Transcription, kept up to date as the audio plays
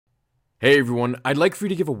Hey everyone, I'd like for you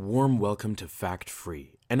to give a warm welcome to Fact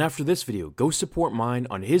Free, and after this video, go support mine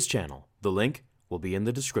on his channel. The link will be in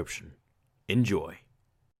the description. Enjoy.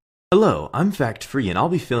 Hello, I'm Fact Free and I'll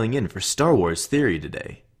be filling in for Star Wars Theory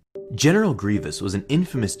today. General Grievous was an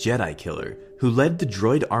infamous Jedi killer who led the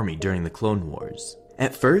droid army during the Clone Wars.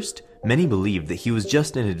 At first, many believed that he was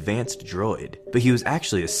just an advanced droid, but he was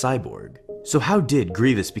actually a cyborg. So how did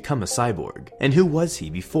Grievous become a cyborg, and who was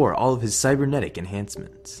he before all of his cybernetic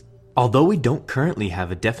enhancements? Although we don't currently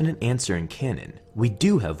have a definite answer in canon, we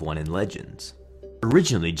do have one in Legends.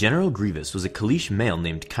 Originally, General Grievous was a Kaleesh male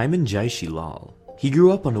named Kaiman Jaishi Lal. He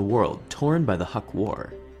grew up on a world torn by the Huck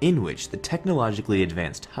War, in which the technologically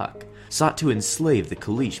advanced Huck sought to enslave the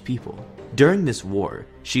Kaleesh people. During this war,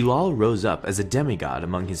 Shilal rose up as a demigod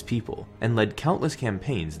among his people and led countless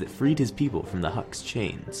campaigns that freed his people from the Huck's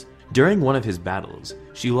chains. During one of his battles,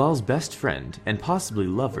 Shilal's best friend and possibly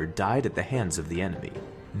lover died at the hands of the enemy.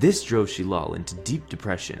 This drove Shilal into deep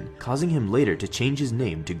depression, causing him later to change his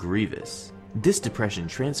name to Grievous. This depression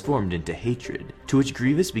transformed into hatred, to which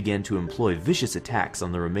Grievous began to employ vicious attacks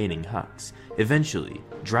on the remaining Hucks, eventually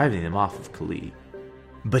driving them off of Kalee.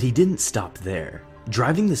 But he didn't stop there.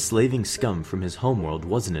 Driving the slaving scum from his homeworld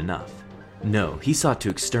wasn't enough. No, he sought to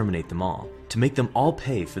exterminate them all, to make them all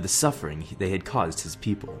pay for the suffering they had caused his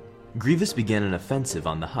people. Grievous began an offensive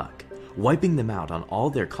on the Huck, wiping them out on all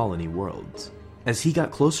their colony worlds. As he got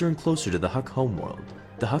closer and closer to the Huck homeworld,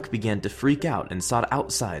 the Huck began to freak out and sought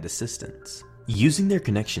outside assistance. Using their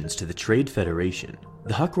connections to the Trade Federation,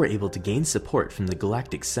 the Huck were able to gain support from the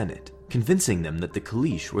Galactic Senate, convincing them that the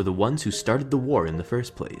Kaleesh were the ones who started the war in the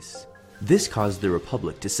first place. This caused the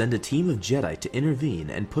Republic to send a team of Jedi to intervene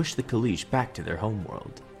and push the Kaleesh back to their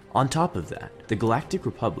homeworld. On top of that, the Galactic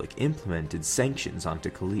Republic implemented sanctions onto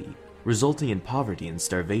Kalee, resulting in poverty and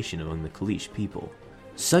starvation among the Kaleesh people.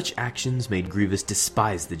 Such actions made Grievous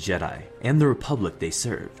despise the Jedi and the Republic they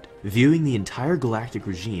served, viewing the entire galactic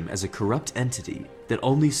regime as a corrupt entity that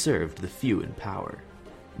only served the few in power.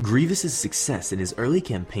 Grievous's success in his early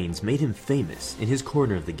campaigns made him famous in his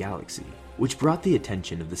corner of the galaxy, which brought the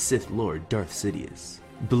attention of the Sith Lord Darth Sidious.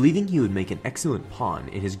 Believing he would make an excellent pawn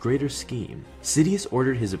in his greater scheme, Sidious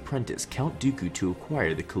ordered his apprentice Count Dooku to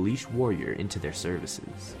acquire the Kaleesh warrior into their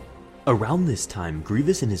services. Around this time,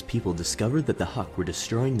 Grievous and his people discovered that the Huck were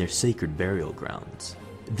destroying their sacred burial grounds.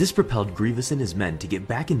 This propelled Grievous and his men to get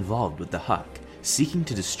back involved with the Huck, seeking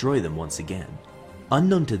to destroy them once again.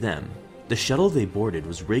 Unknown to them, the shuttle they boarded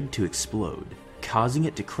was rigged to explode, causing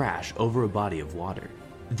it to crash over a body of water.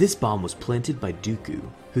 This bomb was planted by Dooku,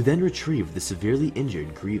 who then retrieved the severely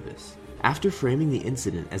injured Grievous. After framing the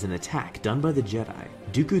incident as an attack done by the Jedi,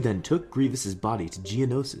 Dooku then took Grievous's body to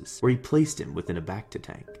Geonosis, where he placed him within a Bacta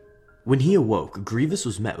tank. When he awoke, Grievous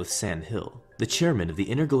was met with San Hill, the chairman of the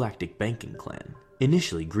Intergalactic Banking Clan.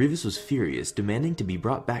 Initially, Grievous was furious, demanding to be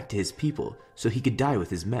brought back to his people so he could die with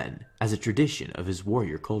his men, as a tradition of his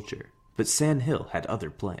warrior culture. But San Hill had other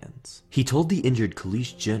plans. He told the injured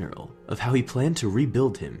Kaleesh general of how he planned to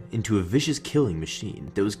rebuild him into a vicious killing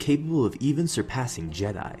machine that was capable of even surpassing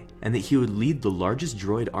Jedi, and that he would lead the largest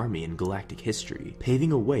droid army in galactic history,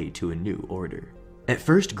 paving a way to a new order. At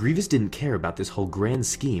first, Grievous didn't care about this whole grand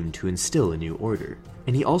scheme to instill a new order,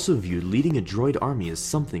 and he also viewed leading a droid army as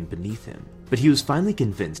something beneath him. But he was finally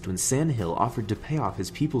convinced when San Hill offered to pay off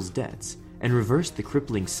his people's debts and reverse the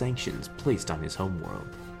crippling sanctions placed on his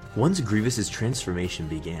homeworld. Once Grievous's transformation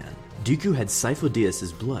began, Dooku had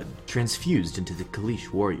Sifo-Dyas's blood transfused into the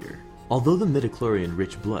Kaleesh warrior. Although the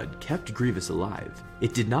midichlorian-rich blood kept Grievous alive,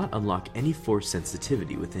 it did not unlock any force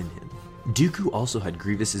sensitivity within him. Dooku also had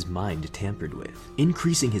Grievous's mind tampered with,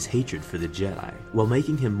 increasing his hatred for the Jedi, while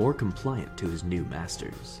making him more compliant to his new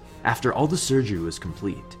masters. After all the surgery was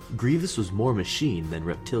complete, Grievous was more machine than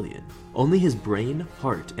reptilian. Only his brain,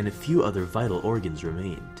 heart, and a few other vital organs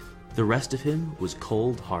remained. The rest of him was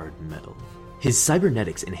cold, hard metal. His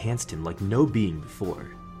cybernetics enhanced him like no being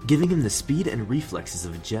before, giving him the speed and reflexes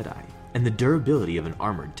of a Jedi, and the durability of an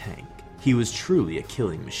armored tank. He was truly a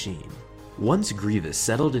killing machine. Once Grievous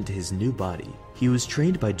settled into his new body, he was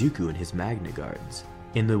trained by Dooku and his Magna Guards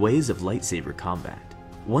in the ways of lightsaber combat.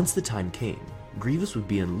 Once the time came, Grievous would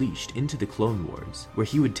be unleashed into the Clone Wars, where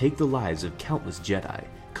he would take the lives of countless Jedi,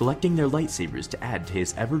 collecting their lightsabers to add to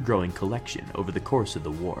his ever-growing collection over the course of the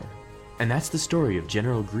war. And that's the story of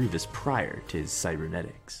General Grievous prior to his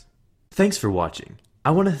cybernetics. Thanks for watching.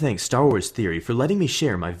 I want to thank Star Wars Theory for letting me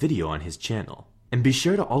share my video on his channel. And be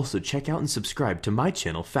sure to also check out and subscribe to my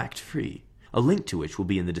channel Fact Free, a link to which will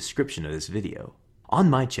be in the description of this video. On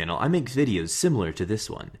my channel, I make videos similar to this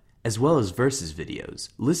one, as well as versus videos,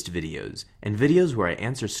 list videos, and videos where I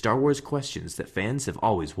answer Star Wars questions that fans have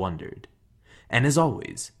always wondered. And as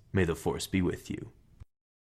always, May the Force be with you.